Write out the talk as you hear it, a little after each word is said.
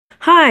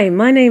Hi,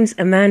 my name's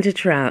Amanda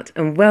Trout,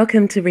 and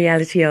welcome to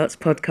Reality Arts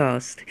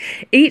Podcast.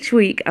 Each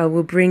week, I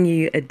will bring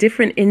you a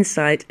different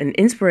insight and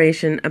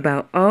inspiration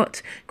about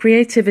art,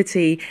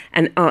 creativity,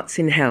 and arts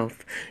in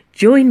health.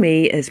 Join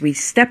me as we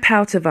step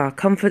out of our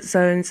comfort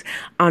zones,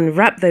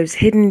 unwrap those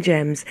hidden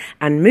gems,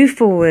 and move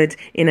forward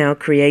in our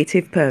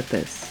creative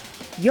purpose.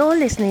 You're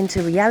listening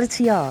to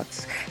Reality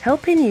Arts,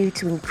 helping you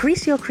to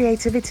increase your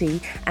creativity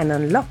and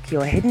unlock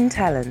your hidden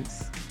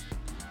talents.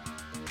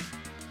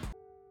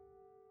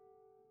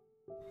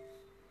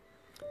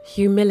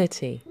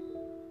 Humility.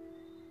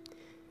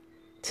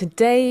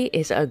 Today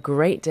is a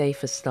great day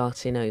for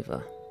starting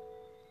over.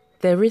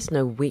 There is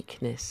no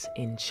weakness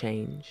in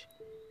change.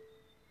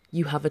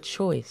 You have a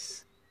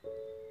choice.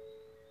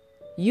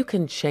 You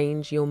can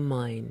change your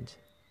mind.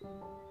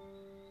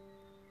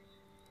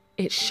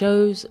 It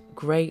shows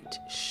great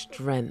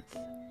strength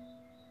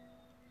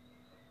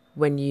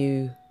when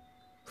you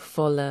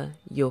follow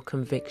your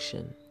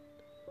conviction.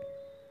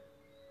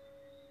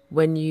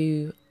 When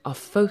you are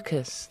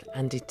focused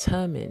and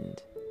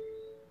determined,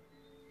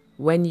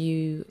 when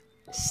you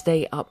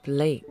stay up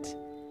late,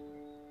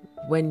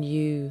 when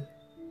you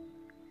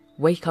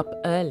wake up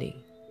early,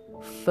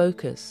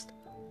 focused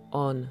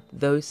on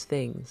those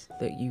things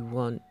that you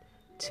want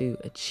to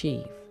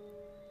achieve.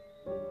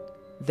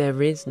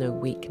 There is no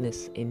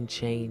weakness in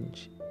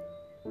change.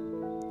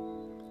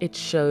 It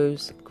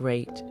shows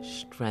great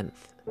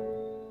strength.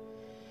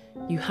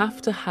 You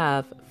have to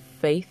have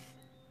faith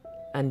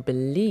and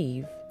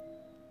believe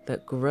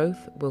that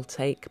growth will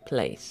take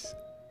place.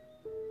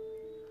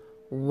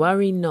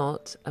 Worry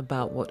not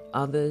about what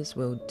others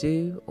will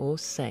do or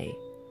say,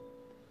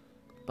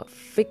 but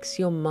fix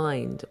your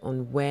mind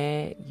on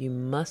where you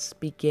must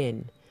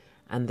begin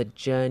and the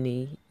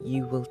journey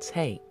you will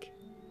take.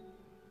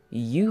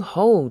 You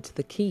hold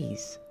the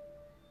keys.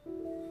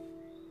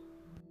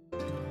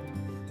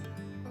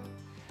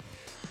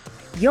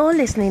 You're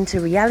listening to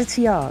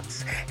Reality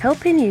Arts,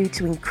 helping you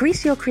to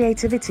increase your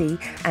creativity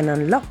and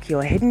unlock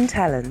your hidden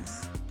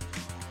talents.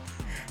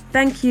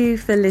 Thank you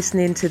for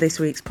listening to this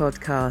week's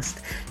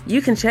podcast.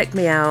 You can check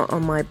me out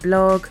on my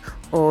blog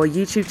or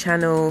YouTube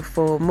channel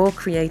for more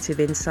creative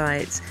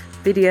insights,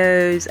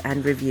 videos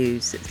and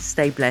reviews.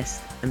 Stay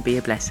blessed and be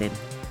a blessing.